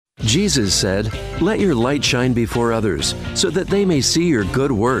Jesus said, "Let your light shine before others, so that they may see your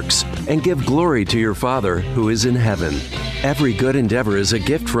good works and give glory to your Father who is in heaven." Every good endeavor is a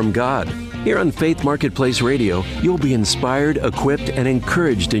gift from God. Here on Faith Marketplace Radio, you'll be inspired, equipped, and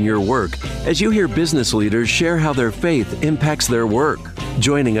encouraged in your work as you hear business leaders share how their faith impacts their work.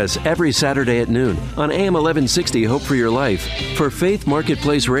 Joining us every Saturday at noon on AM 1160 Hope for Your Life. For Faith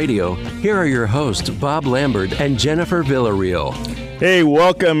Marketplace Radio, here are your hosts, Bob Lambert and Jennifer Villarreal. Hey,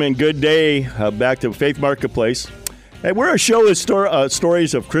 welcome and good day back to Faith Marketplace. Hey, we're a show with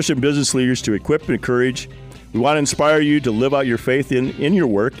stories of Christian business leaders to equip and encourage. We want to inspire you to live out your faith in your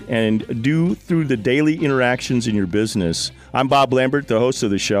work and do through the daily interactions in your business. I'm Bob Lambert, the host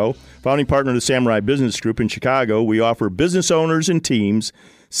of the show, founding partner of the Samurai Business Group in Chicago. We offer business owners and teams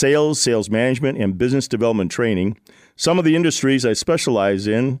sales management, and business development training. Some of the industries I specialize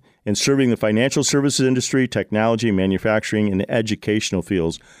in serving the financial services industry, technology, manufacturing, and educational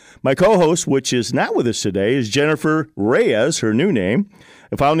fields. My co-host, which is not with us today, is Jennifer Reyes, her new name,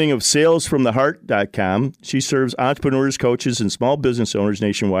 the founding of salesfromtheheart.com. She serves entrepreneurs, coaches, and small business owners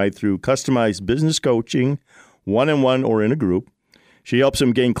nationwide through customized business coaching, one-on-one or in a group. She helps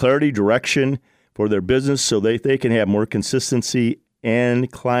them gain clarity, direction for their business so they can have more consistency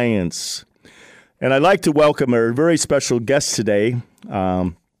and clients. And I'd like to welcome our very special guest today,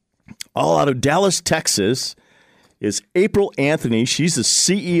 all out of Dallas, Texas, is April Anthony. She's the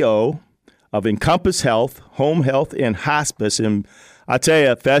CEO of Encompass Health, Home Health, and Hospice. And I tell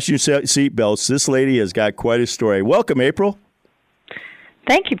you, fasten your seatbelts. This lady has got quite a story. Welcome, April.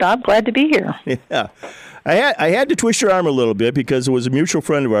 Thank you, Bob. Glad to be here. Yeah. I had to twist your arm a little bit because it was a mutual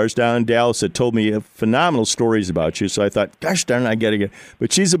friend of ours down in Dallas that told me phenomenal stories about you. So I thought, gosh darn, I got to get.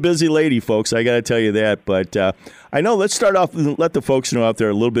 But she's a busy lady, folks. I got to tell you that. But I know, let's start off and let the folks know out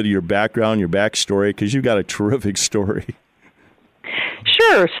there a little bit of your background, your backstory, because you've got a terrific story.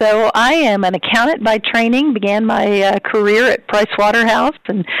 Sure. So I am an accountant by training, began my career at Price Waterhouse,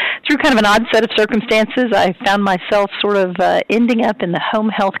 and through kind of an odd set of circumstances, I found myself sort of ending up in the home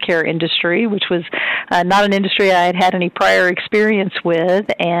health care industry, which was not an industry I had had any prior experience with.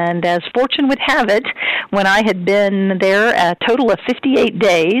 And as fortune would have it, when I had been there a total of 58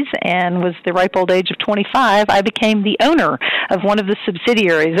 days and was the ripe old age of 25, I became the owner of one of the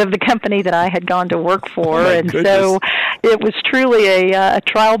subsidiaries of the company that I had gone to work for. And so it was truly a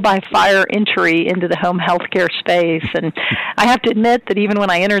trial by fire entry into the home health care space. And I have to admit that even when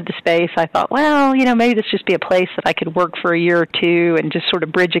I entered the space, I thought, well, maybe this just be a place that I could work for a year or two and just sort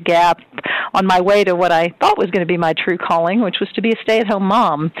of bridge a gap on my way to what I thought was going to be my true calling, which was to be a stay-at-home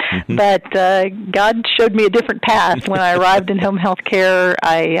mom. Mm-hmm. But God showed me a different path. When I arrived in home health care,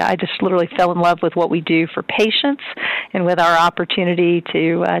 I just literally fell in love with what we do for patients and with our opportunity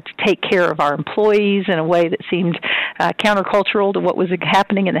to take care of our employees in a way that seemed countercultural to what was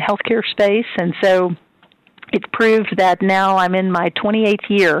happening in the healthcare space. And so it's proved that now I'm in my 28th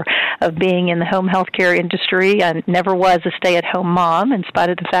year of being in the home health care industry. I never was a stay-at-home mom, in spite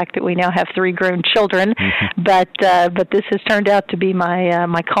of the fact that we now have 3 grown children. Mm-hmm. But this has turned out to be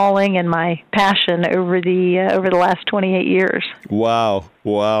my calling and my passion over the last 28 years.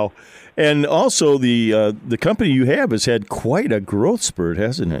 Wow. And also the company you have has had quite a growth spurt,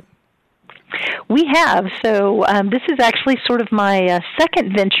 hasn't it? We have. So this is actually sort of my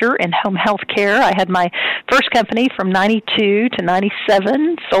second venture in home health care. I had my first company from 92 to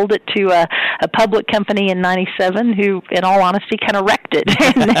 97, sold it to a public company in 97 who, in all honesty, kind of wrecked it.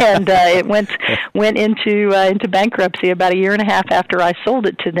 and it went into bankruptcy about a year and a half after I sold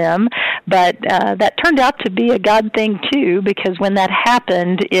it to them. But that turned out to be a God thing, too, because when that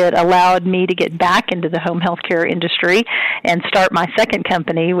happened, it allowed me to get back into the home health care industry and start my second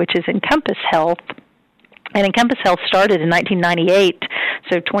company, which is Encompass Health. And Encompass Health started in 1998,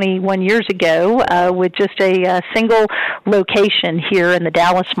 so 21 years ago, with just a single location here in the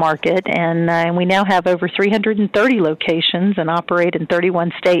Dallas market. And we now have over 330 locations and operate in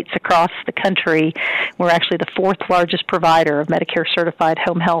 31 states across the country. We're actually the 4th largest provider of Medicare-certified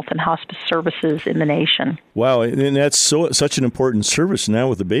home health and hospice services in the nation. Wow, and that's such an important service now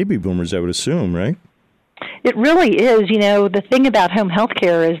with the baby boomers, I would assume, right? It really is. The thing about home health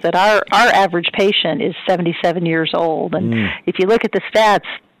care is that our average patient is 77 years old. And if you look at the stats,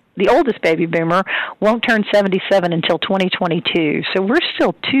 the oldest baby boomer won't turn 77 until 2022. So we're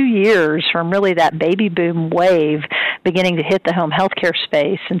still 2 years from really that baby boom wave beginning to hit the home health care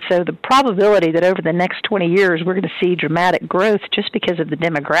space. And so the probability that over the next 20 years we're going to see dramatic growth just because of the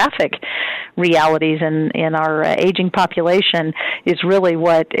demographic realities in our aging population is really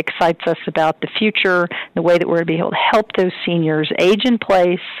what excites us about the future, the way that we're going to be able to help those seniors age in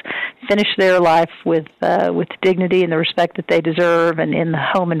place, finish their life with dignity and the respect that they deserve, and in the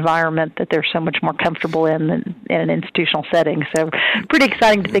home environment that they're so much more comfortable in than in an institutional setting. So pretty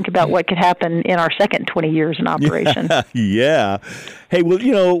exciting to think about what could happen in our second 20 years in operation. Yeah. Hey,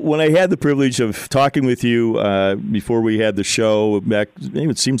 well, when I had the privilege of talking with you before we had the show back,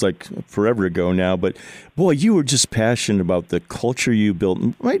 it seems like forever ago now, but boy, you were just passionate about the culture you built.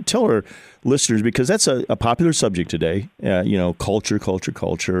 And might tell our listeners, because that's a popular subject today, culture,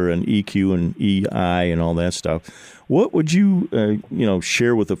 and EQ and EI and all that stuff. What would you,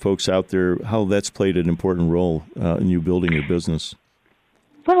 share with the folks out there how that's played an important role in you building your business?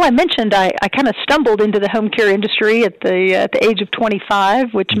 Well, I mentioned I kind of stumbled into the home care industry at the age of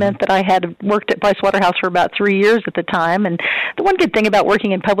 25, which meant that I had worked at Pricewaterhouse for about 3 years at the time. And the one good thing about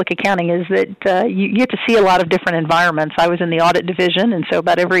working in public accounting is that you get to see a lot of different environments. I was in the audit division, and so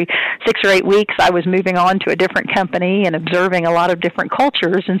about every 6 or 8 weeks I was moving on to a different company and observing a lot of different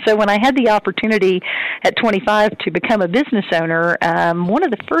cultures. And so when I had the opportunity at 25 to become a business owner, one of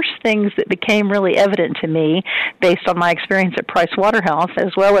the first things that became really evident to me, based on my experience at Pricewaterhouse,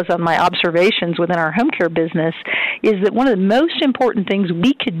 as well as on my observations within our home care business, is that one of the most important things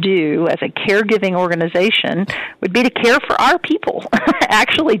we could do as a caregiving organization would be to care for our people,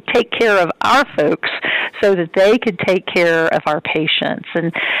 actually take care of our folks so that they could take care of our patients.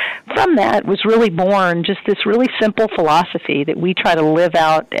 And from that was really born just this really simple philosophy that we try to live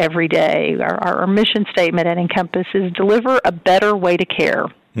out every day. Our mission statement at Encompass is deliver a better way to care.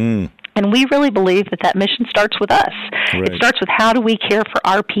 And we really believe that mission starts with us. Right. It starts with how do we care for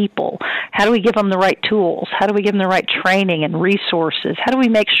our people? How do we give them the right tools? How do we give them the right training and resources? How do we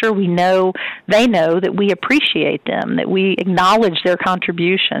make sure they know that we appreciate them, that we acknowledge their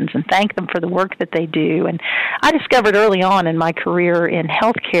contributions and thank them for the work that they do? And I discovered early on in my career in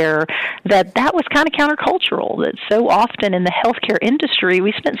healthcare that was kind of countercultural, that so often in the healthcare industry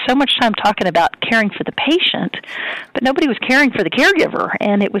we spent so much time talking about caring for the patient, but nobody was caring for the caregiver.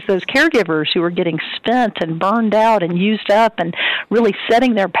 And it was those caregivers who were getting spent and burned out and used up and really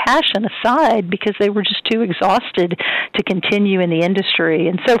setting their passion aside because they were just too exhausted to continue in the industry.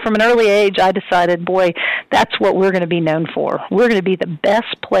 And so from an early age, I decided, boy, that's what we're going to be known for. We're going to be the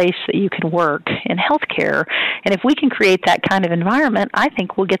best place that you can work in healthcare. And if we can create that kind of environment, I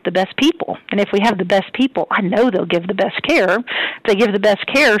think we'll get the best people. And if we have the best people, I know they'll give the best care. If they give the best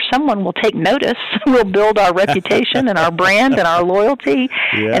care, someone will take notice. We'll build our reputation and our brand and our loyalty.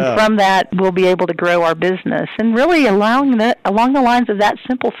 Yeah. And from that, we'll be able to grow our business. And really along the lines of that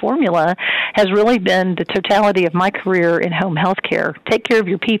simple formula has really been the totality of my career in home health care. Take care of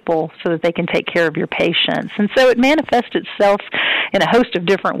your people so that they can take care of your patients. And so it manifests itself in a host of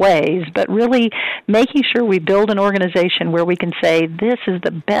different ways, but really making sure we build an organization where we can say, this is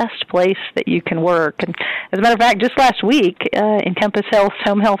the best place that you can work. And as a matter of fact, just last week, Encompass Health's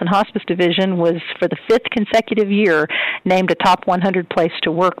Home Health and Hospice Division was, for the 5th consecutive year, named a top 100 place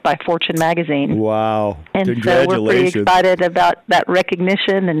to work by Fortune magazine. Wow. And so we're pretty excited about that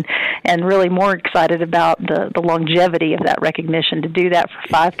recognition and really more excited about the longevity of that recognition. To do that for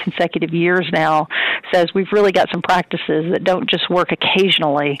 5 consecutive years now says we've really got some practices that don't just work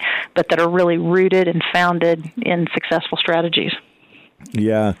occasionally, but that are really rooted and founded in successful strategies.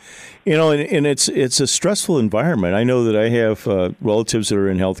 Yeah. And it's a stressful environment. I know that I have relatives that are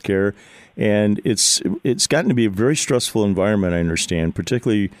in healthcare, and it's gotten to be a very stressful environment, I understand,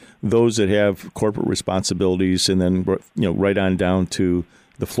 particularly those that have corporate responsibilities and then, right on down to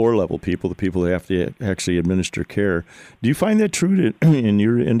the floor level people, the people who have to actually administer care. Do you find that true in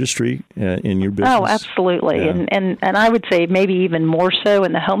your industry, in your business? Oh, absolutely. Yeah. And I would say maybe even more so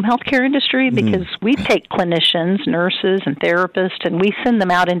in the home health care industry, because we take clinicians, nurses, and therapists, and we send them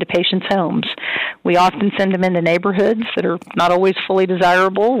out into patients' homes. We often send them into neighborhoods that are not always fully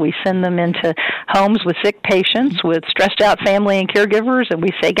desirable. We send them into homes with sick patients, with stressed out family and caregivers, and we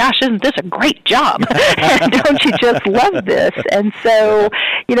say, gosh, isn't this a great job? Don't you just love this? And so,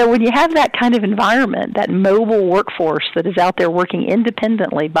 when you have that kind of environment, that mobile workforce that is out there working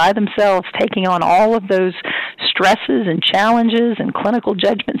independently by themselves, taking on all of those stresses and challenges and clinical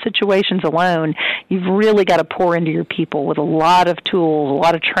judgment situations alone, you've really got to pour into your people with a lot of tools, a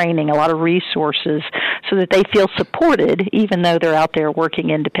lot of training, a lot of resources so that they feel supported even though they're out there working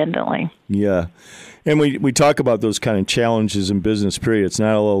independently. Yeah. And we talk about those kind of challenges in business, period. It's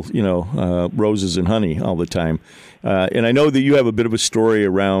not all, roses and honey all the time. And I know that you have a bit of a story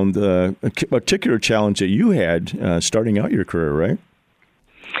around a particular challenge that you had starting out your career, right?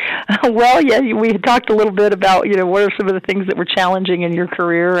 Well, yeah, we had talked a little bit about, what are some of the things that were challenging in your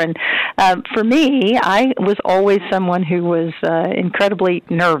career. And for me, I was always someone who was incredibly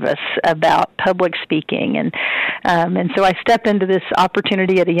nervous about public speaking. And so I stepped into this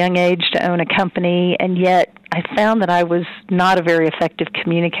opportunity at a young age to own a company, and yet I found that I was not a very effective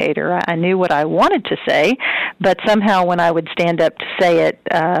communicator. I knew what I wanted to say, but somehow when I would stand up to say it,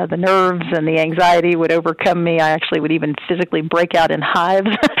 the nerves and the anxiety would overcome me. I actually would even physically break out in hives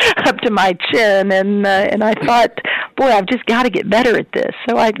up to my chin, and I thought, boy, I've just got to get better at this.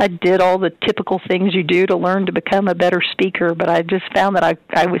 So I did all the typical things you do to learn to become a better speaker, but I just found that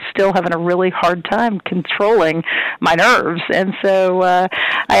I was still having a really hard time controlling my nerves. And so I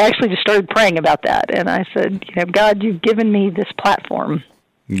actually just started praying about that, and I said, God, you've given me this platform,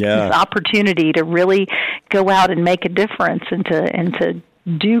 this opportunity to really go out and make a difference and to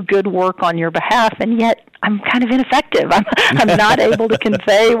do good work on your behalf, and yet I'm kind of ineffective. I'm not able to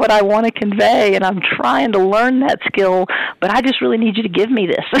convey what I want to convey, and I'm trying to learn that skill, but I just really need you to give me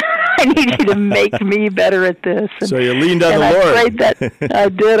this. I need you to make me better at this. So you leaned on the Lord. I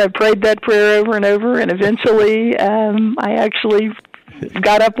did. I prayed that prayer over and over, and eventually I actually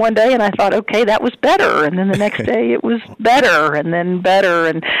got up one day and I thought, okay, that was better, and then the next day it was better, and then better,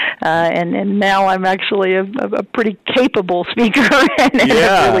 and now I'm actually a pretty capable speaker. And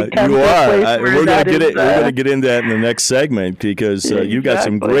yeah, really you are. We're going to get into that in the next segment because you've got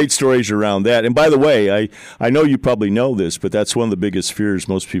some great stories around that. And by the way, I know you probably know this, but that's one of the biggest fears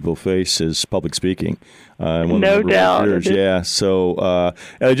most people face is public speaking. No doubt. Yeah. So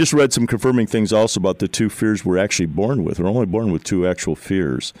and I just read some confirming things also about the two fears we're actually born with. We're only born with two actual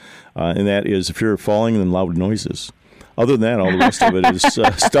fears, and that is the fear of falling and loud noises. Other than that, all the rest of it is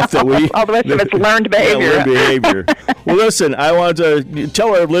stuff that we... all the rest of it's learned behavior. Yeah, learned behavior. Well, listen, I want to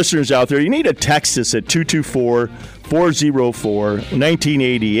tell our listeners out there, you need to text us at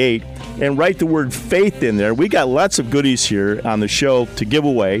 224-404-1988 and write the word faith in there. We got lots of goodies here on the show to give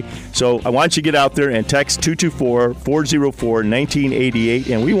away. So I want you to get out there and text 224-404-1988,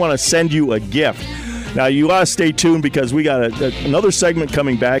 and we want to send you a gift. Now, you want to stay tuned because we got another segment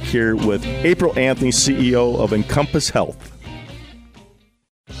coming back here with April Anthony, CEO of Encompass Health.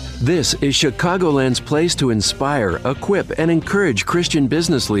 This is Chicagoland's place to inspire, equip, and encourage Christian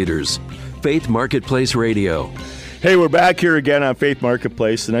business leaders. Faith Marketplace Radio. Hey, we're back here again on Faith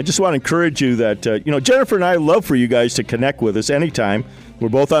Marketplace, and I just want to encourage you that, Jennifer and I love for you guys to connect with us anytime. We're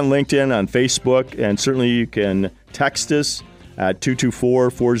both on LinkedIn, on Facebook, and certainly you can text us at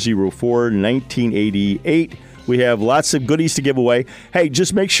 224-404-1988. We have lots of goodies to give away. Hey,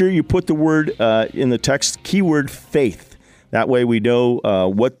 just make sure you put the word in the text, keyword faith. That way we know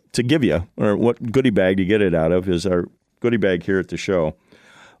what to give you or what goodie bag to get it out of is our goodie bag here at the show.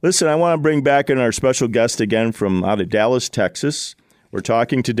 Listen, I want to bring back in our special guest again from out of Dallas, Texas. We're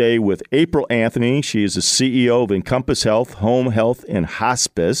talking today with April Anthony. She is the CEO of Encompass Health, Home Health, and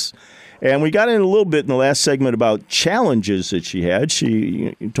Hospice. And we got in a little bit in the last segment about challenges that she had.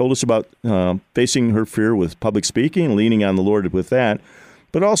 She told us about facing her fear with public speaking, leaning on the Lord with that.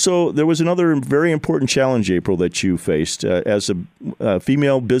 But also, there was another very important challenge, April, that you faced as a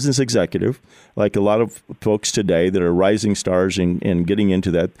female business executive, like a lot of folks today that are rising stars and getting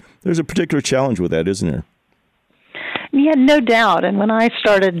into that. There's a particular challenge with that, isn't there? Yeah, no doubt. And when I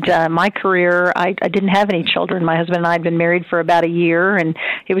started my career, I didn't have any children. My husband and I had been married for about a year, and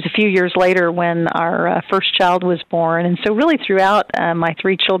it was a few years later when our first child was born. And so really throughout my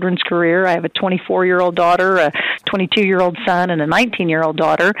three children's career, I have a 24-year-old daughter, a 22-year-old son, and a 19-year-old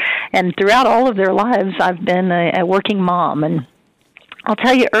daughter. And throughout all of their lives, I've been a working mom. And I'll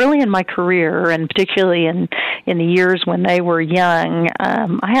tell you, early in my career, and particularly in the years when they were young,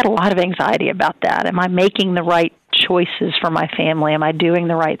 I had a lot of anxiety about that. Am I making the right choices for my family? Am I doing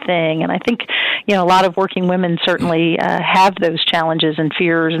the right thing? And I think, a lot of working women certainly have those challenges and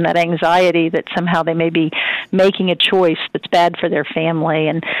fears and that anxiety that somehow they may be making a choice that's bad for their family.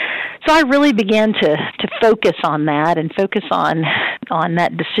 And so I really began to focus on that and focus on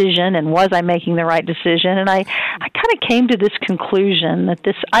that decision, and was I making the right decision? And I kind of came to this conclusion that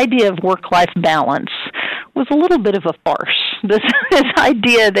this idea of work-life balance was a little bit of a farce. This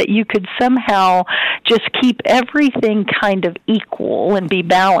idea that you could somehow just keep everything kind of equal and be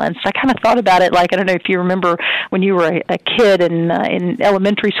balanced. I kind of thought about it like, I don't know if you remember when you were a kid in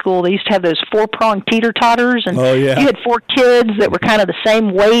elementary school, they used to have those four-pronged teeter-totters, and you had four kids that were kind of the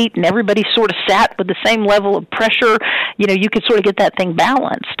same weight, and everybody sort of sat with the same level of pressure. You could sort of get that thing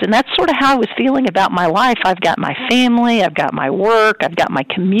balanced. And that's sort of how I was feeling about my life. I've got my family, I've got my work, I've got my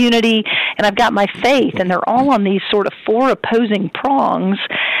community, and I've got my faith, and they're all on these sort of four opposing opposing prongs.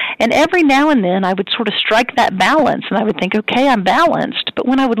 And every now and then I would sort of strike that balance, and I would think, okay, I'm balanced. But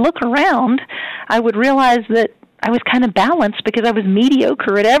when I would look around, I would realize that I was kind of balanced because I was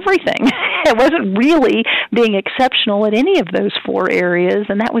mediocre at everything. I wasn't really being exceptional at any of those 4 areas,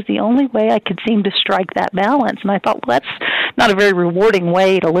 and that was the only way I could seem to strike that balance. And I thought, well, that's not a very rewarding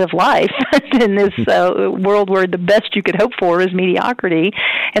way to live life in this world where the best you could hope for is mediocrity.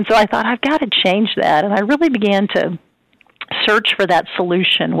 And so I thought, I've got to change that. And I really began to search for that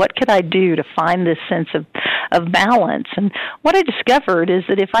solution. What could I do to find this sense of balance? And what I discovered is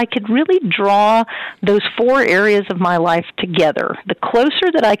that if I could really draw those 4 areas of my life together, the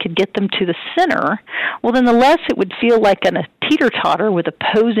closer that I could get them to the center, well, then the less it would feel like a teeter-totter with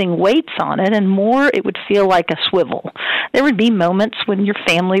opposing weights on it, and more it would feel like a swivel. There would be moments when your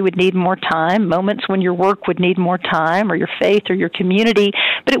family would need more time, moments when your work would need more time, or your faith or your community,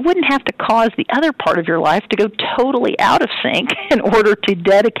 but it wouldn't have to cause the other part of your life to go totally out of sync in order to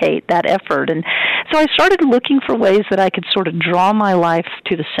dedicate that effort. And so I started looking for ways that I could sort of draw my life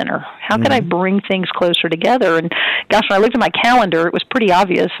to the center. How could I bring things closer together? And gosh, when I looked at my calendar, it was pretty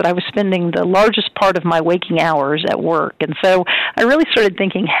obvious that I was spending the largest part of my waking hours at work. And so I really started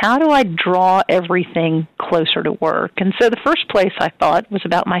thinking, how do I draw everything closer to work? And so the first place I thought was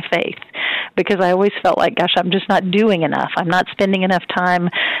about my faith, because I always felt like, gosh, I'm just not doing enough. I'm not spending enough time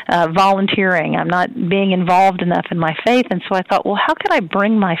volunteering. I'm not being involved enough in my faith. And so I thought, well, how could I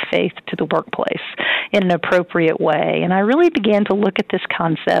bring my faith to the workplace in an appropriate way? And I really began to look at this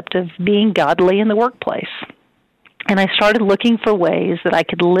concept of being godly in the workplace. And I started looking for ways that I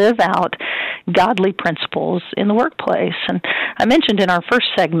could live out godly principles in the workplace. And I mentioned in our first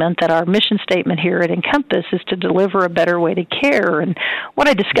segment that our mission statement here at Encompass is to deliver a better way to care. And what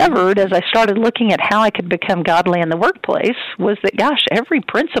I discovered as I started looking at how I could become godly in the workplace was that, gosh, every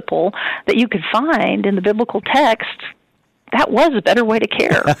principle that you could find in the biblical text, that was a better way to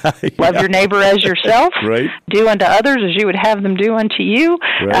care. Yeah. Love your neighbor as yourself. Right. Do unto others as you would have them do unto you.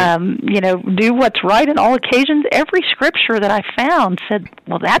 Right. Do what's right in all occasions. Every scripture that I found said,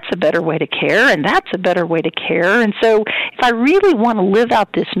 well, that's a better way to care, and that's a better way to care. And so if I really want to live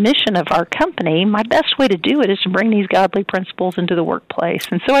out this mission of our company, my best way to do it is to bring these godly principles into the workplace.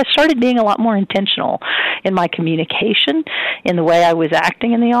 And so I started being a lot more intentional in my communication, in the way I was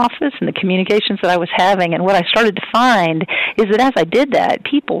acting in the office, and the communications that I was having. And what I started to find is that as I did that,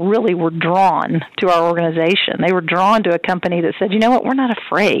 people really were drawn to our organization. They were drawn to a company that said, you know what, we're not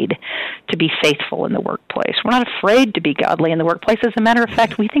afraid to be faithful in the workplace. We're not afraid to be godly in the workplace. As a matter of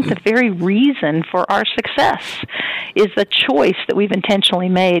fact, we think the very reason for our success is the choice that we've intentionally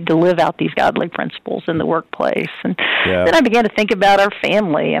made to live out these godly principles in the workplace. And then I began to think about our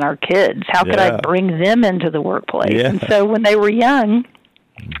family and our kids. How could I bring them into the workplace? Yeah. And so when they were young,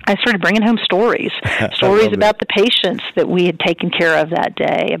 I started bringing home stories about the patients that we had taken care of that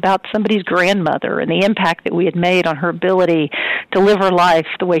day, about somebody's grandmother and the impact that we had made on her ability to live her life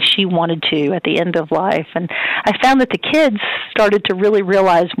the way she wanted to at the end of life. And I found that the kids started to really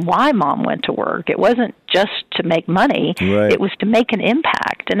realize why Mom went to work. It wasn't just to make money. Right. It was to make an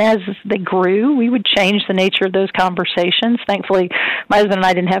impact. And as they grew, we would change the nature of those conversations. Thankfully, my husband and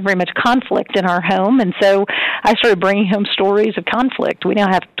I didn't have very much conflict in our home, and so I started bringing home stories of conflict. We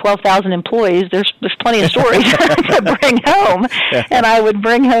now have 12,000 employees. There's plenty of stories to bring home. And I would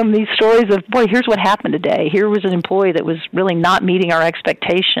bring home these stories of, boy, here's what happened today. Here was an employee that was really not meeting our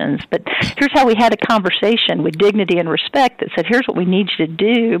expectations. But here's how we had a conversation with dignity and respect that said, here's what we need you to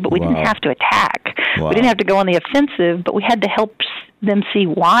do, but we didn't have to attack. We didn't have to go on the offensive, but we had to help them see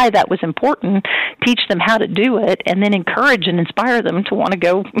why that was important, teach them how to do it, and then encourage and inspire them to want to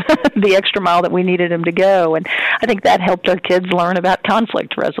go the extra mile that we needed them to go. And I think that helped our kids learn about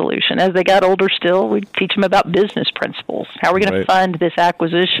conflict resolution. As they got older still, we'd teach them about business principles. How are we going to fund this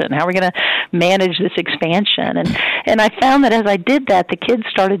acquisition? How are we going to manage this expansion? And I found that as I did that, the kids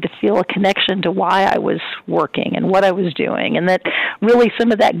started to feel a connection to why I was working and what I was doing, and that really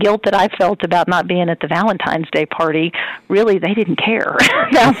some of that guilt that I felt about not being at the Valentine's Day party, really they didn't care.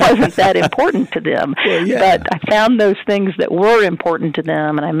 That wasn't that important to them. But I found those things that were important to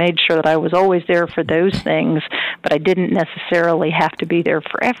them, and I made sure that I was always there for those things, but I didn't necessarily have to be there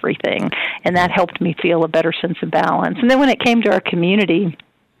for everything, and that helped me feel a better sense of balance. And then when it came to our community,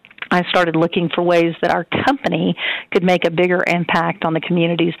 I started looking for ways that our company could make a bigger impact on the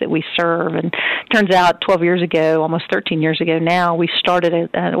communities that we serve. And turns out 12 years ago, almost 13 years ago now, we started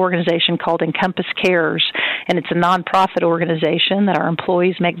an organization called Encompass Cares, and it's a nonprofit organization that our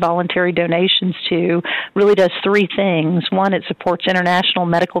employees make voluntary donations to. Really does three things. One, it supports international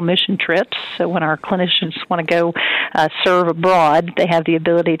medical mission trips. So when our clinicians want to go serve abroad, they have the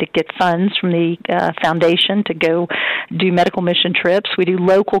ability to get funds from the foundation to go do medical mission trips. We do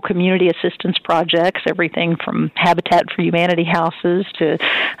local community assistance projects, everything from Habitat for Humanity houses to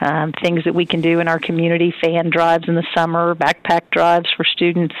things that we can do in our community, fan drives in the summer, backpack drives for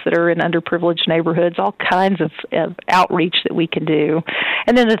students that are in underprivileged neighborhoods, all kinds of outreach that we can do.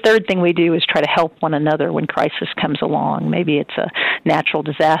 And then the third thing we do is try to help one another when crisis comes along. Maybe it's a natural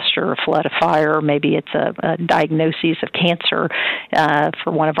disaster, a flood, a fire, maybe it's a diagnosis of cancer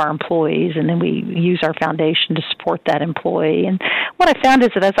for one of our employees, and then we use our foundation to support that employee. And what I found is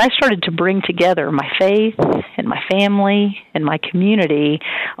that as I started to bring together my faith and my family and my community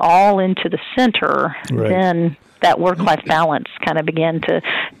all into the center, then that work-life balance kind of began to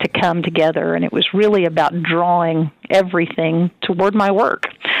come together, and it was really about drawing everything toward my work.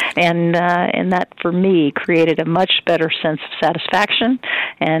 And that, for me, created a much better sense of satisfaction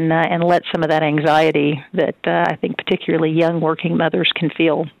and let some of that anxiety that I think particularly young working mothers can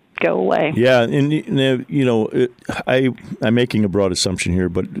feel go away. Yeah, and you know, I'm making a broad assumption here,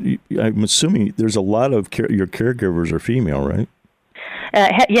 but I'm assuming there's a lot of your caregivers are female, right?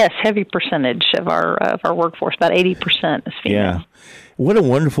 Yes, heavy percentage of our workforce, about 80% is female. Yeah. What a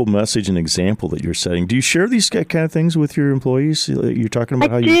wonderful message and example that you're setting. Do you share these kind of things with your employees? You're talking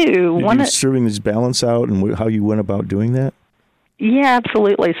about how you're serving this balance out and how you went about doing that? Yeah,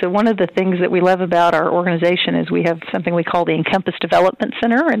 absolutely. So one of the things that we love about our organization is we have something we call the Encompass Development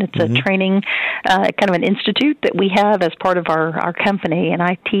Center, and it's a training, kind of an institute that we have as part of our company. And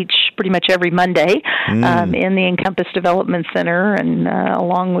I teach pretty much every Monday in the Encompass Development Center, and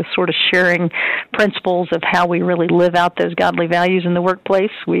along with sort of sharing principles of how we really live out those godly values in the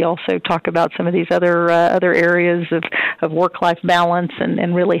workplace, we also talk about some of these other areas of work-life balance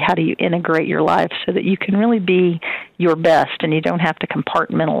and really how do you integrate your life so that you can really be your best and you don't have to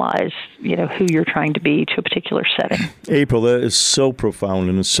compartmentalize, who you're trying to be to a particular setting. April, that is so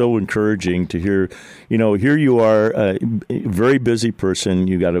profound and it's so encouraging to hear. Here you are, a very busy person.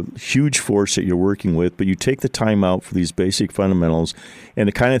 You got a huge force that you're working with, but you take the time out for these basic fundamentals and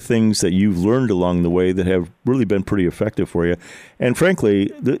the kind of things that you've learned along the way that have really been pretty effective for you. And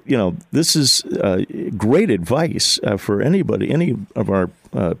frankly, this is great advice for anybody, any of our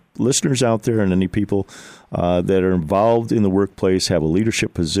listeners out there and any people that are involved in the workplace, have a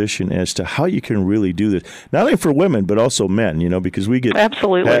leadership position as to how you can really do this. Not only for women, but also men, because we get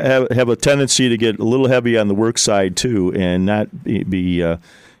absolutely have a tendency to get a little heavy on the work side too and not be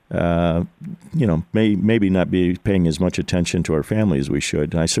maybe not be paying as much attention to our family as we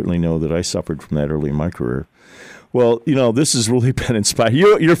should. And I certainly know that I suffered from that early in my career. Well, this has really been inspiring.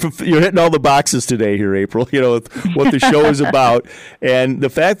 You're hitting all the boxes today here, April, what the show is about. And the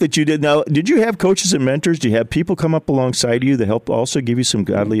fact that you did you have coaches and mentors? Do you have people come up alongside you that help also give you some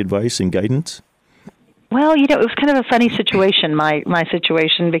godly advice and guidance? Well, it was kind of a funny situation, my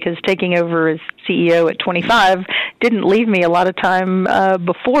situation, because taking over as CEO at 25 didn't leave me a lot of time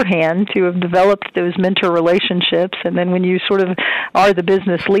beforehand to have developed those mentor relationships. And then when you sort of are the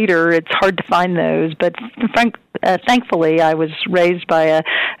business leader, it's hard to find those. But thankfully, I was raised by a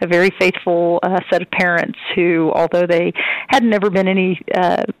very faithful set of parents who, although they had never been any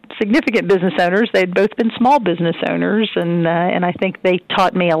significant business owners, they'd both been small business owners. And I think they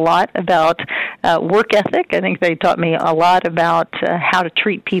taught me a lot about work ethic. I think they taught me a lot about how to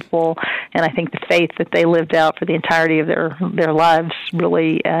treat people, and I think the faith that they lived out for the entirety of their lives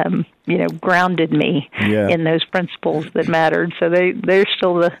really grounded me in those principles that mattered. So they're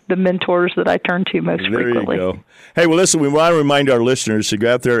still the mentors that I turn to most frequently. There you go. Hey, well, listen, we want to remind our listeners to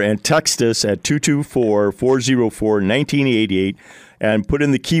go out there and text us at 224-404-1988 and put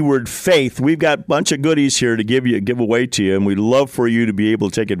in the keyword faith. We've got a bunch of goodies here to give away to you, and we'd love for you to be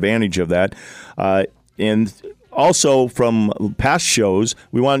able to take advantage of that. And also from past shows,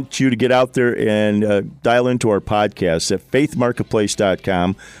 we want you to get out there and dial into our podcast at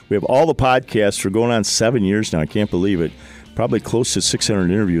faithmarketplace.com. We have all the podcasts for going on 7 years now. I can't believe it. Probably close to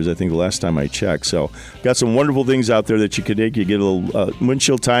 600 interviews, I think, the last time I checked. So got some wonderful things out there that you can take. You get a little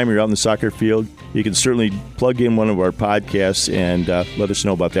windshield time. You're out in the soccer field. You can certainly plug in one of our podcasts and let us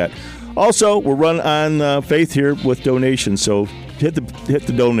know about that. Also, we're run on Faith here with donations, so hit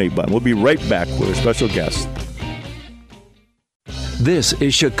the donate button. We'll be right back with a special guest. This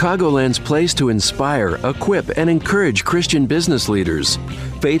is Chicagoland's place to inspire, equip, and encourage Christian business leaders.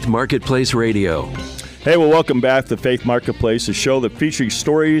 Faith Marketplace Radio. Hey, well, welcome back to Faith Marketplace, a show that features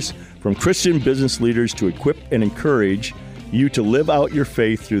stories from Christian business leaders to equip and encourage you to live out your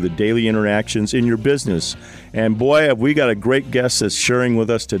faith through the daily interactions in your business. And boy, have we got a great guest that's sharing with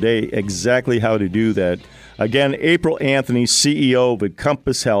us today exactly how to do that. Again, April Anthony, CEO of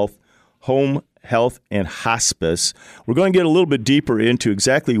Encompass Health, Home Health and Hospice. We're going to get a little bit deeper into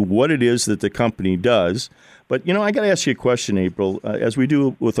exactly what it is that the company does. But, I got to ask you a question, April, as we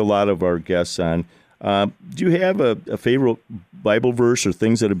do with a lot of our guests on. Do you have a favorite Bible verse or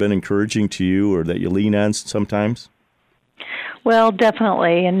things that have been encouraging to you or that you lean on sometimes? Well,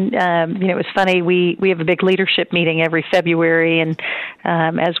 definitely. And, it was funny. We have a big leadership meeting every February. And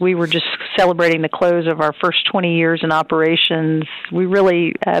as we were just celebrating the close of our first 20 years in operations, we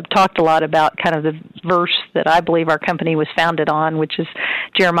really talked a lot about kind of the verse that I believe our company was founded on, which is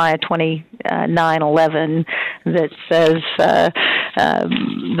Jeremiah 29:11, that says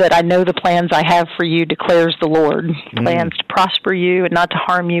that I know the plans I have for you, declares the Lord. Plans to prosper you and not to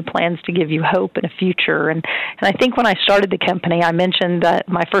harm you, plans to give you hope and a future. And I think when I started the company, I mentioned that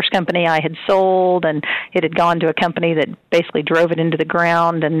my first company I had sold, and it had gone to a company that basically drove it into the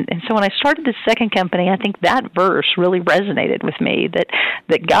ground. And so when I started this second company, I think that verse really resonated with me,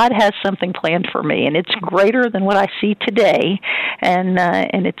 that God has something planned for me, and it's greater than what I see today, and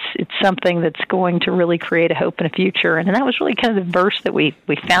it's something that's going to really create a hope and a future. And that was really kind of the verse that we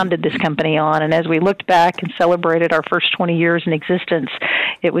founded this company on. And as we looked back and celebrated our first 20 years in existence,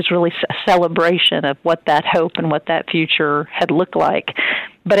 it was really a celebration of what that hope and what that future had looked like.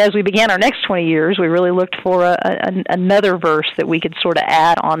 But as we began our next 20 years, we really looked for another verse that we could sort of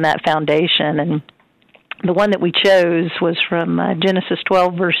add on that foundation. And the one that we chose was from Genesis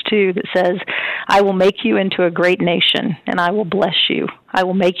 12, verse 2, that says, I will make you into a great nation, and I will bless you. I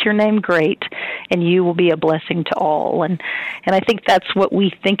will make your name great, and you will be a blessing to all. And I think that's what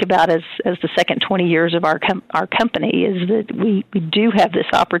we think about as the second 20 years of our company, is that we do have this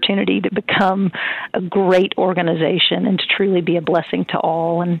opportunity to become a great organization and to truly be a blessing to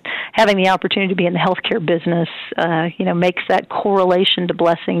all. And having the opportunity to be in the healthcare business, makes that correlation to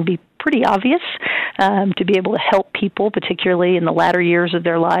blessing be pretty obvious, to be able to help people, particularly in the latter years of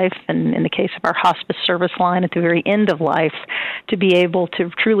their life, and in the case of our hospice service line at the very end of life, to be able to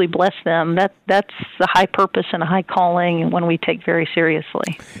truly bless them. That's a high purpose and a high calling, and one we take very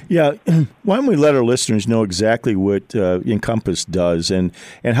seriously. Yeah. Why don't we let our listeners know exactly what Encompass does and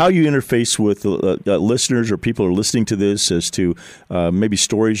how you interface with listeners or people who are listening to this as to maybe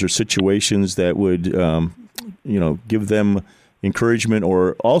stories or situations that would, give them encouragement,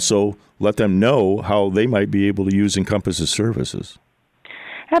 or also let them know how they might be able to use Encompass's services.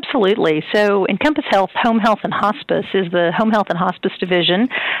 Absolutely. So Encompass Health, Home Health and Hospice is the Home Health and Hospice division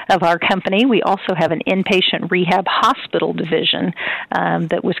of our company. We also have an inpatient rehab hospital division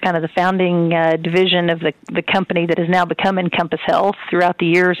that was kind of the founding division of the company that has now become Encompass Health. Throughout the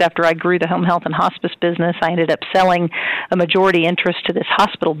years after I grew the Home Health and Hospice business, I ended up selling a majority interest to this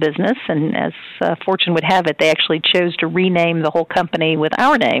hospital business, and as fortune would have it, they actually chose to rename the whole company with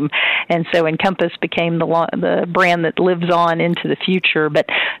our name, and so Encompass became the brand that lives on into the future. But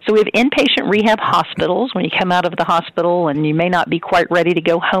so we have inpatient rehab hospitals. When you come out of the hospital and you may not be quite ready to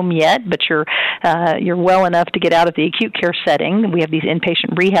go home yet, but you're well enough to get out of the acute care setting, we have these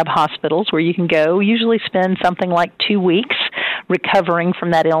inpatient rehab hospitals where you can go, usually spend something like 2 weeks recovering from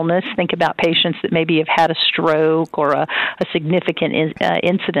that illness. Think about patients that maybe have had a stroke or a significant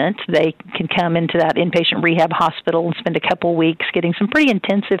incident. They can come into that inpatient rehab hospital and spend a couple weeks getting some pretty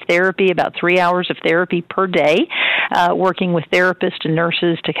intensive therapy, about 3 hours of therapy per day, working with therapists and nurses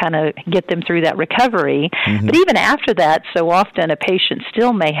to kind of get them through that recovery. Mm-hmm. But even after that, so often a patient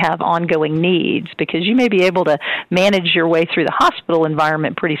still may have ongoing needs, because you may be able to manage your way through the hospital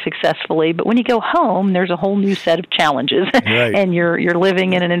environment pretty successfully, but when you go home, there's a whole new set of challenges. Right. And you're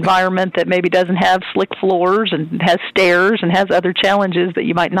living in an environment that maybe doesn't have slick floors and has stairs and has other challenges that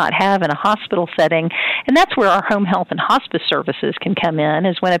you might not have in a hospital setting. And that's where our home health and hospice services can come in,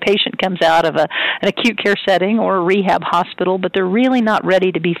 is when a patient comes out of an acute care setting or a rehab hospital, but they're really not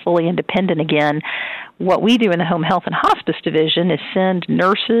ready to be fully independent again. What we do in the Home Health and Hospice division is send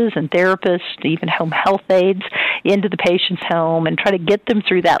nurses and therapists, even home health aides, into the patient's home and try to get them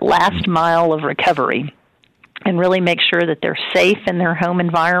through that last mile of recovery. and really make sure that they're safe in their home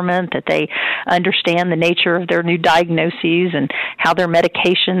environment, that they understand the nature of their new diagnoses and how their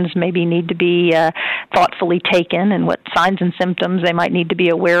medications maybe need to be thoughtfully taken and what signs and symptoms they might need to be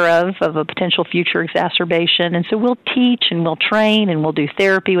aware of a potential future exacerbation. And so we'll teach and we'll train and we'll do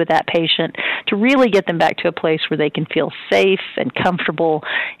therapy with that patient to really get them back to a place where they can feel safe and comfortable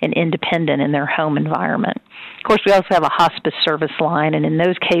and independent in their home environment. Of course, we also have a hospice service line, and in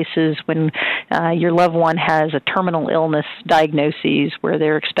those cases, when your loved one has a terminal illness diagnosis where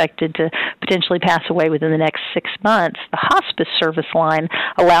they're expected to potentially pass away within the next 6 months, the hospice service line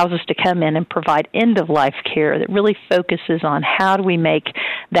allows us to come in and provide end-of-life care that really focuses on how do we make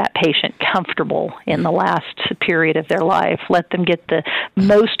that patient comfortable in the last period of their life, let them get the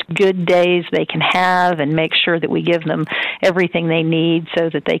most good days they can have, and make sure that we give them everything they need so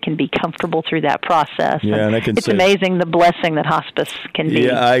that they can be comfortable through that process. Yeah, and I can it's amazing the blessing that hospice can be.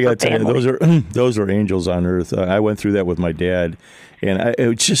 Yeah, I got to tell you, those are angels on earth. I went through that with my dad, and it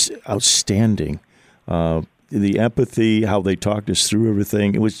was just outstanding. The empathy, how they talked us through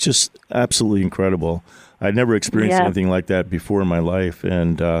everything, it was just absolutely incredible. I'd never experienced anything like that before in my life,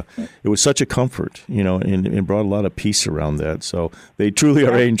 and it was such a comfort, and brought a lot of peace around that. So they truly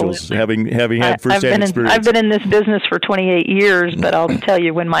are angels, having had firsthand experience. I've been in this business for 28 years, but I'll tell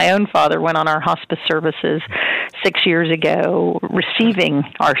you, when my own father went on our hospice services 6 years ago, receiving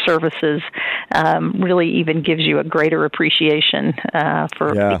our services really even gives you a greater appreciation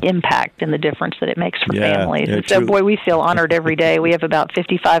for the impact and the difference that it makes for families. And so, boy, we feel honored every day. We have about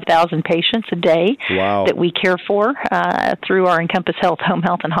 55,000 patients a day. Wow. That we care for through our Encompass Health Home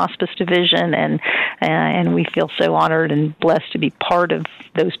Health and Hospice Division, and we feel so honored and blessed to be part of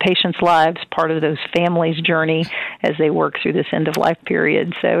those patients' lives, part of those families' journey as they work through this end of life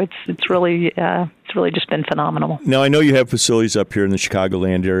period. So it's really just been phenomenal. Now, I know you have facilities up here in the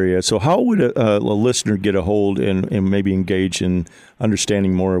Chicagoland area. So how would a listener get a hold and maybe engage in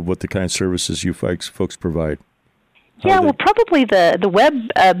understanding more of what the kind of services you folks provide? Well, probably the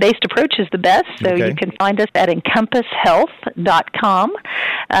web-based approach is the best. So you can find us at encompasshealth.com.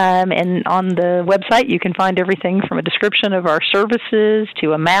 And on the website, you can find everything from a description of our services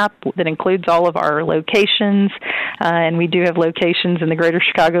to a map that includes all of our locations. And we do have locations in the greater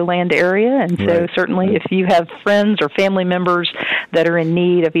Chicagoland area. And so certainly if you have friends or family members that are in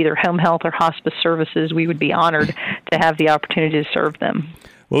need of either home health or hospice services, we would be honored to have the opportunity to serve them.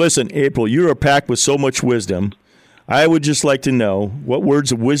 Well, listen, April, you are packed with so much wisdom. I would just like to know, what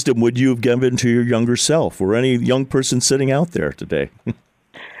words of wisdom would you have given to your younger self, or any young person sitting out there today?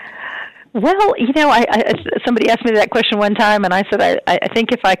 Well, somebody asked me that question one time, and I said, I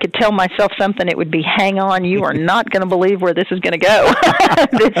think if I could tell myself something, it would be, hang on, you are not going to believe where this is going to go.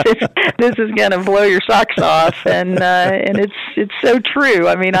 This is going to blow your socks off, and it's so true.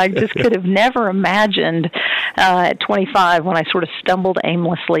 I mean, I just could have never imagined at 25, when I sort of stumbled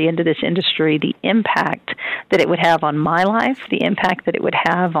aimlessly into this industry, the impact that it would have on my life, the impact that it would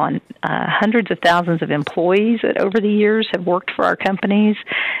have on hundreds of thousands of employees that over the years have worked for our companies,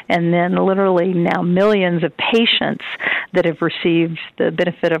 and then literally now millions of patients that have received the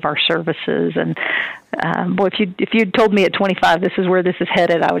benefit of our services. And boy, if you'd told me at 25 this is where this is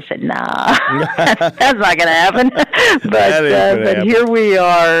headed, I would say, nah, that's not going to happen. But here we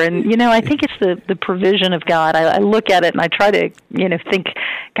are, and I think it's the provision of God. I look at it and I try to think,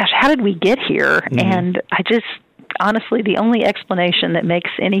 gosh, how did we get here? Mm-hmm. And I just honestly, the only explanation that makes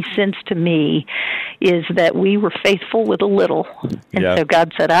any sense to me is that we were faithful with a little. And so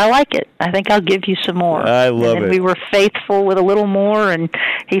God said, I like it. I think I'll give you some more. I love it. And we were faithful with a little more, and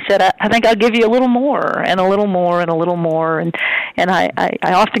he said, I think I'll give you a little more, and a little more, and a little more. And I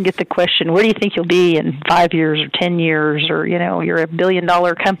often get the question, where do you think you'll be in 5 years or 10 years? Or, you're a $1 billion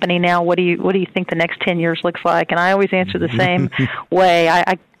company now. What do you think the next 10 years looks like? And I always answer the same way.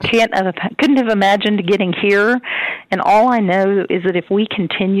 I couldn't have imagined getting here, and all I know is that if we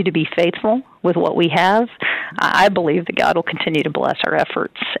continue to be faithful with what we have, I believe that God will continue to bless our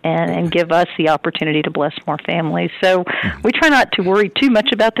efforts and give us the opportunity to bless more families. So we try not to worry too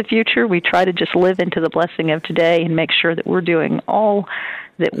much about the future. We try to just live into the blessing of today and make sure that we're doing all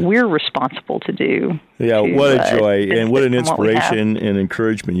that we're responsible to do. Yeah, what a joy, and what an inspiration and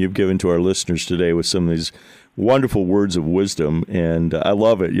encouragement you've given to our listeners today with some of these wonderful words of wisdom, and I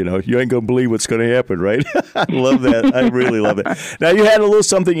love it. You ain't going to believe what's going to happen, right? I love that. I really love it. Now, you had a little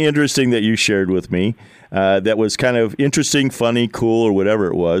something interesting that you shared with me that was kind of interesting, funny, cool, or whatever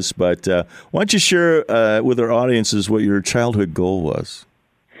it was, but why don't you share with our audiences what your childhood goal was?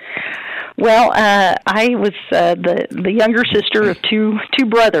 Well, I was the younger sister of two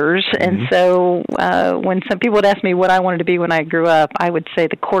brothers, and so when some people would ask me what I wanted to be when I grew up, I would say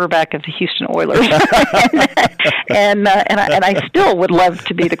the quarterback of the Houston Oilers, and I still would love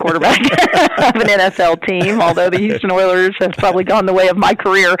to be the quarterback of an NFL team. Although the Houston Oilers have probably gone the way of my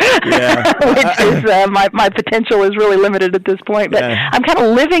career, which is my potential is really limited at this point. But I'm kind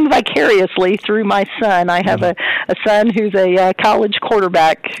of living vicariously through my son. I have a son who's a college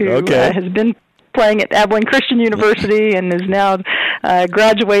quarterback who has been playing at Abilene Christian University and is now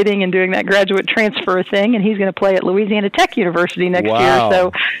graduating and doing that graduate transfer thing, and he's going to play at Louisiana Tech University next year.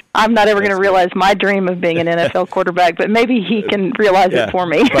 So I'm not ever going to realize my dream of being an NFL quarterback, but maybe he can realize it for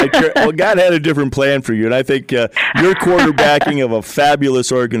me. Well, God had a different plan for you, and I think you're quarterbacking of a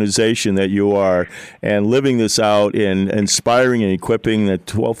fabulous organization that you are, and living this out and inspiring and equipping the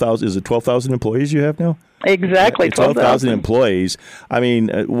 12,000. Is it 12,000 employees you have now? Exactly, 12,000 employees. I mean,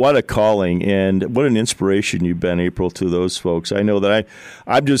 what a calling and what an inspiration you've been, April, to those folks. I know that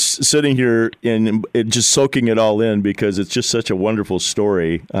I'm just sitting here and just soaking it all in because it's just such a wonderful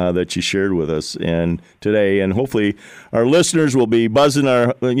story that you shared with us and today. And hopefully our listeners will be buzzing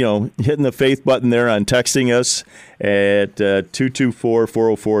hitting the faith button there on texting us at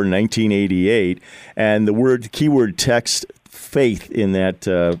 224-404-1988 and the keyword text faith in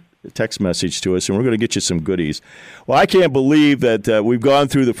that text message to us, and we're going to get you some goodies. Well, I can't believe that we've gone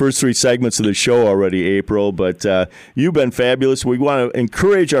through the first three segments of the show already, April, but you've been fabulous. We want to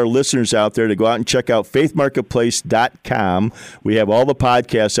encourage our listeners out there to go out and check out faithmarketplace.com. We have all the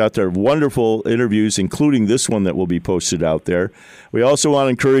podcasts out there, wonderful interviews, including this one that will be posted out there. We also want to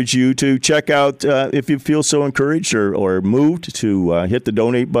encourage you to check out, if you feel so encouraged or moved, to hit the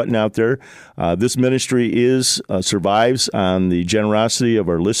donate button out there. This ministry survives on the generosity of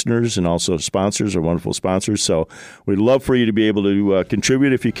our listeners and also sponsors, our wonderful sponsors. So we'd love for you to be able to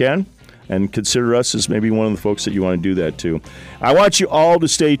contribute if you can, and consider us as maybe one of the folks that you want to do that to. I want you all to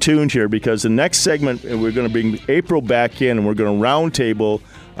stay tuned here because the next segment, we're going to bring April back in and we're going to roundtable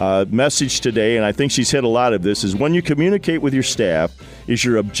message today, and I think she's hit a lot of this, is when you communicate with your staff, is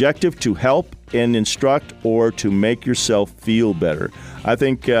your objective to help and instruct or to make yourself feel better? I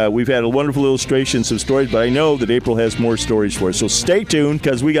think we've had a wonderful illustration, some stories, but I know that April has more stories for us. So stay tuned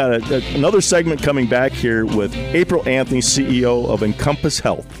because we got another segment coming back here with April Anthony, CEO of Encompass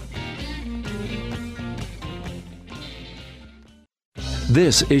Health.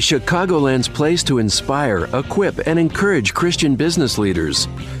 This is Chicagoland's place to inspire, equip, and encourage Christian business leaders.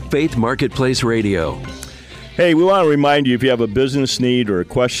 Faith Marketplace Radio. Hey, we want to remind you, if you have a business need or a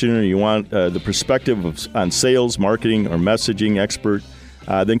question or you want the perspective on sales, marketing, or messaging expert,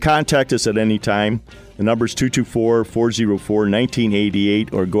 then contact us at any time. The number is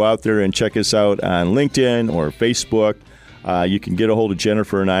 224-404-1988, or go out there and check us out on LinkedIn or Facebook. You can get a hold of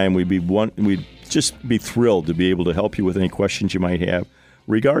Jennifer and I, and we'd just be thrilled to be able to help you with any questions you might have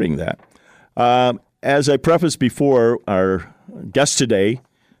regarding that. As I prefaced before, our guest today,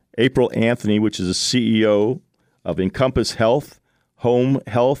 April Anthony, which is the CEO of Encompass Health, Home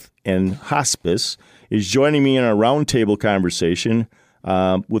Health, and Hospice, is joining me in our roundtable conversation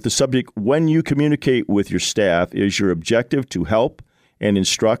with the subject, when you communicate with your staff, is your objective to help and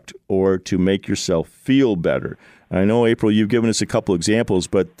instruct or to make yourself feel better? I know, April, you've given us a couple examples,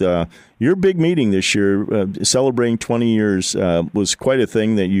 but your big meeting this year, celebrating 20 years, was quite a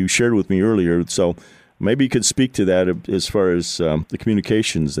thing that you shared with me earlier. So maybe you could speak to that as far as the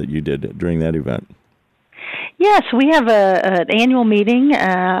communications that you did during that event. Yes, we have an annual meeting,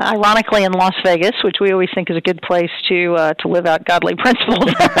 ironically in Las Vegas, which we always think is a good place to live out godly principles,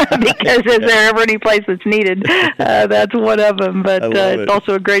 because is there ever any place that's needed, that's one of them. But it's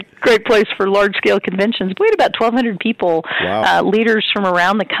also a great place for large-scale conventions. We had about 1,200 people, leaders from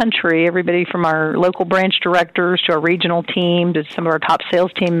around the country, everybody from our local branch directors to our regional team to some of our top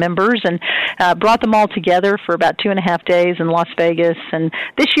sales team members, and brought them all together for about 2.5 days in Las Vegas. And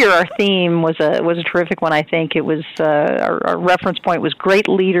this year our theme was a terrific one, I think. It was our reference point was Great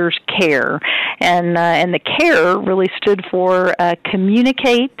Leaders Care, and the care really stood for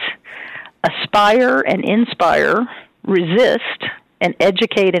communicate, aspire, and inspire, resist, and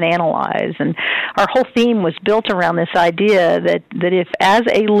educate and analyze. And our whole theme was built around this idea that if as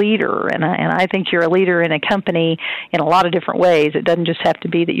a leader, and I think you're a leader in a company in a lot of different ways, it doesn't just have to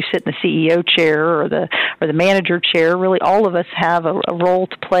be that you sit in the CEO chair or the manager chair. Really, all of us have a role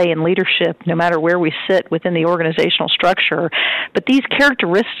to play in leadership, no matter where we sit within the organizational structure. But these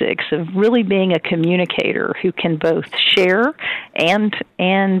characteristics of really being a communicator who can both share and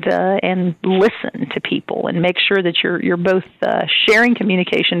listen to people and make sure that you're both sharing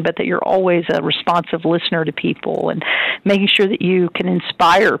communication, but that you're always a responsive listener to people, and making sure that you can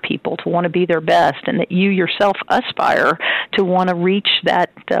inspire people to want to be their best, and that you yourself aspire to want to reach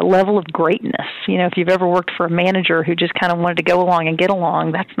that level of greatness. If you've ever worked for a manager who just kind of wanted to go along and get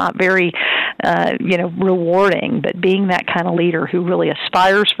along, that's not very, rewarding. But being that kind of leader who really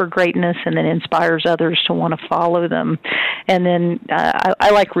aspires for greatness and then inspires others to want to follow them. And then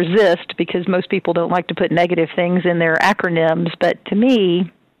I like RESIST, because most people don't like to put negative things in their acronyms, but to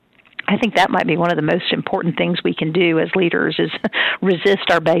me, I think that might be one of the most important things we can do as leaders, is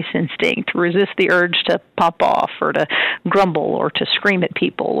resist our base instinct, resist the urge to pop off or to grumble or to scream at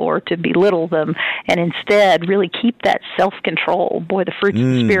people or to belittle them, and instead really keep that self-control. Boy, the fruits of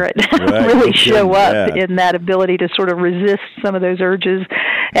the Spirit really show up in that ability to sort of resist some of those urges.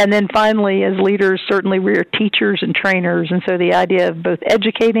 And then finally, as leaders, certainly we are teachers and trainers, and so the idea of both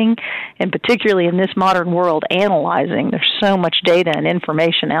educating and particularly in this modern world, analyzing. There's so much data and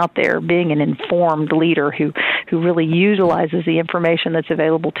information out there, being an informed leader who really utilizes the information that's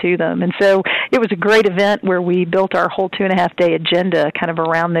available to them. And so it was a great event where we built our whole 2.5-day agenda kind of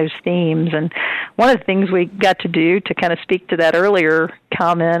around those themes. And one of the things we got to do to kind of speak to that earlier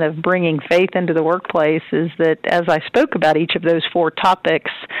comment of bringing faith into the workplace is that as I spoke about each of those 4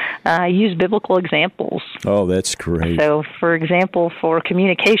 topics, I used biblical examples. Oh, that's great. So, for example, for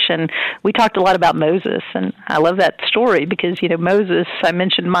communication, we talked a lot about Moses, and I love that story because, Moses, I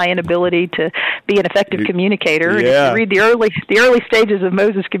mentioned my inability to be an effective communicator. Yeah. And if you read the early stages of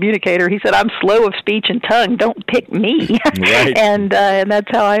Moses' communicator, he said, "I'm slow of speech and tongue. Don't pick me." Right. And that's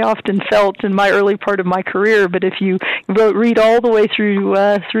how I often felt in my early part of my career. But if you read all the way through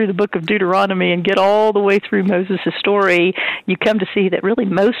the book of Deuteronomy and get all the way through Moses' story, you come to see that really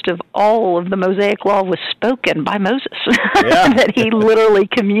most of all of the Mosaic Law was spoken by Moses. That he literally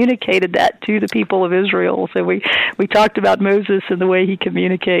communicated that to the people of Israel. So we talked about Moses and the way he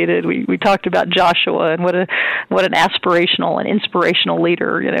communicated. We talked about Joshua and what an aspirational and inspirational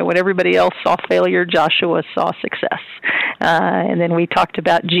leader. When everybody else saw failure, Joshua saw success. And then we talked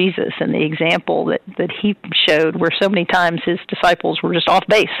about Jesus and the example that he showed, where so many times his disciples were just off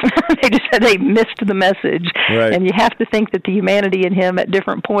base. They missed the message. Right. And you have to think that the humanity in him at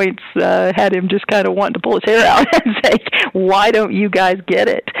different points had him just kind of wanting to pull his hair out and say, "Why don't you guys get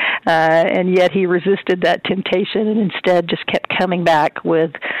it?" And yet he resisted that temptation and instead just kept coming back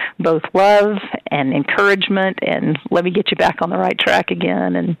with both love and encouragement and let me get you back on the right track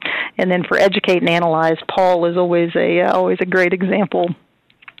again. And then for educate and analyze, Paul is always a great example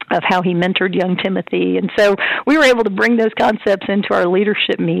of how he mentored young Timothy. And so we were able to bring those concepts into our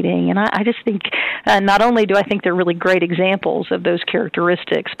leadership meeting. And I just think not only do I think they're really great examples of those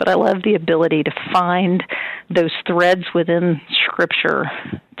characteristics, but I love the ability to find those threads within Scripture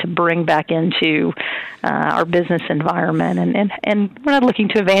to bring back into our business environment. And we're not looking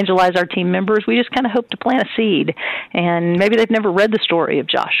to evangelize our team members. We just kind of hope to plant a seed. And maybe they've never read the story of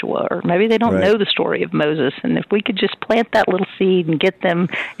Joshua, or maybe they don't know the story of Moses. And if we could just plant that little seed and get them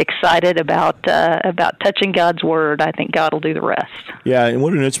excited about touching God's Word, I think God will do the rest. Yeah, and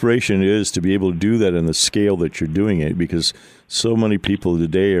what an inspiration it is to be able to do that in the scale that you're doing it, because so many people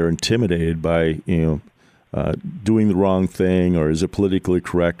today are intimidated by, doing the wrong thing, or is it politically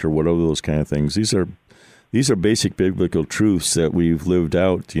correct, or whatever those kind of things. These are basic biblical truths that we've lived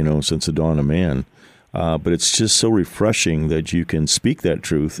out, since the dawn of man. But it's just so refreshing that you can speak that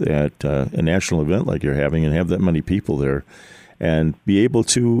truth at a national event like you're having and have that many people there, and be able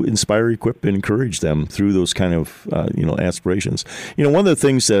to inspire, equip, and encourage them through those kind of, aspirations. One of the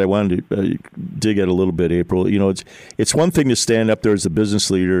things that I wanted to dig at a little bit, April, it's one thing to stand up there as a business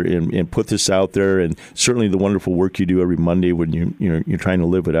leader and put this out there, and certainly the wonderful work you do every Monday when you're trying to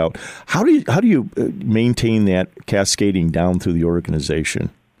live it out. How do you maintain that cascading down through the organization?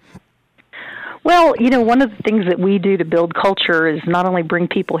 Well, one of the things that we do to build culture is not only bring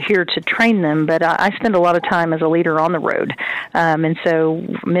people here to train them, but I spend a lot of time as a leader on the road. And so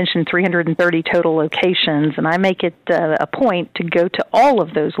I mentioned 330 total locations, and I make it a point to go to all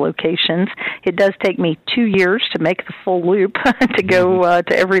of those locations. It does take me 2 years to make the full loop to go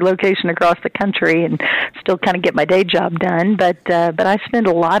to every location across the country and still kind of get my day job done. But I spend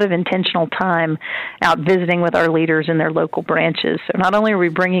a lot of intentional time out visiting with our leaders in their local branches. So not only are we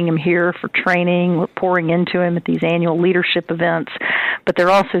bringing them here for training, we're pouring into them at these annual leadership events, but they're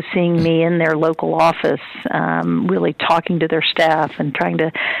also seeing me in their local office, really talking to their staff and trying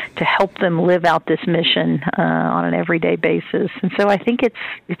to help them live out this mission on an everyday basis. And so I think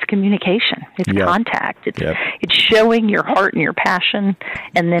it's communication, it's contact, it's showing your heart and your passion,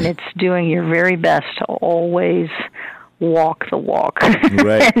 and then it's doing your very best to always walk the walk,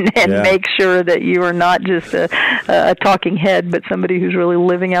 right. and make sure that you are not just a talking head, but somebody who's really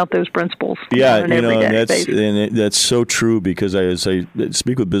living out those principles. Yeah, and that's so true, because as I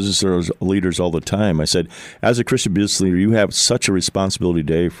speak with business leaders all the time, I said, as a Christian business leader, you have such a responsibility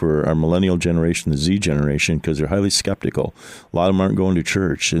today for our millennial generation, the Z generation, because they're highly skeptical. A lot of them aren't going to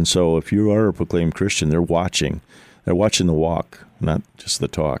church, and so if you are a proclaimed Christian, they're watching. They're watching the walk, not just the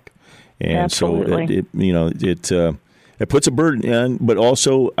talk. And Absolutely. so it puts a burden on, but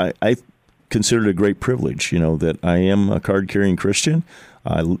also I consider it a great privilege, that I am a card-carrying Christian.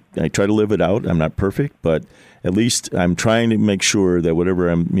 I try to live it out. I'm not perfect, but at least I'm trying to make sure that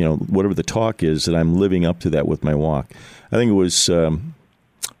whatever the talk is, that I'm living up to that with my walk. I think it was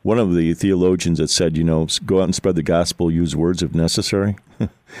one of the theologians that said, go out and spread the gospel, use words if necessary.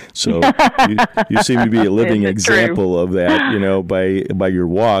 So you seem to be a living example of that, by your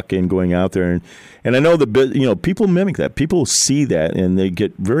walk and going out there. And I know people mimic that. People see that, and they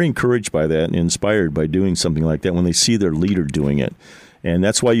get very encouraged by that and inspired by doing something like that when they see their leader doing it. And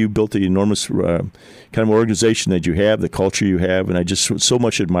that's why you built the enormous kind of organization that you have, the culture you have. And I just so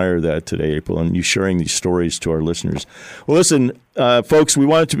much admire that today, April, and you sharing these stories to our listeners. Well, listen, folks, we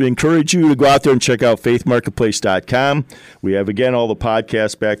wanted to encourage you to go out there and check out faithmarketplace.com. We have, again, all the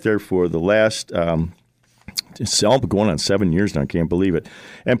podcasts back there for the last it's all going on 7 years now. I can't believe it.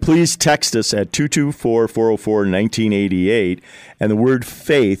 And please text us at 224-404-1988 and the word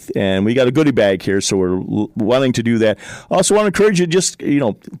faith. And we got a goodie bag here, so we're wanting to do that. Also want to encourage you to just,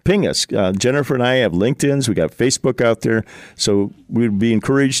 ping us. Jennifer and I have LinkedIn's. We got Facebook out there. So we'd be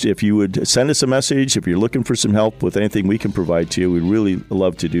encouraged if you would send us a message. If you're looking for some help with anything we can provide to you, we'd really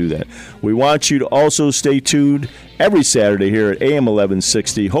love to do that. We want you to also stay tuned every Saturday here at AM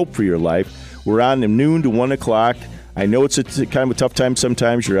 1160, Hope for Your Life. We're on from noon to 1 o'clock. I know it's kind of a tough time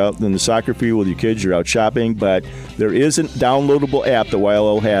sometimes. You're out in the soccer field with your kids. You're out shopping. But there is a downloadable app that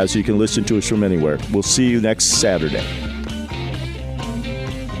YLL has, so you can listen to us from anywhere. We'll see you next Saturday.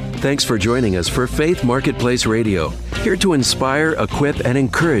 Thanks for joining us for Faith Marketplace Radio, here to inspire, equip, and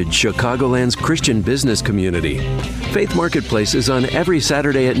encourage Chicagoland's Christian business community. Faith Marketplace is on every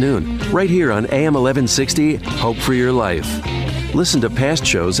Saturday at noon, right here on AM 1160, Hope for Your Life. Listen to past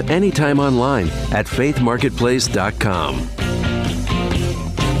shows anytime online at faithmarketplace.com.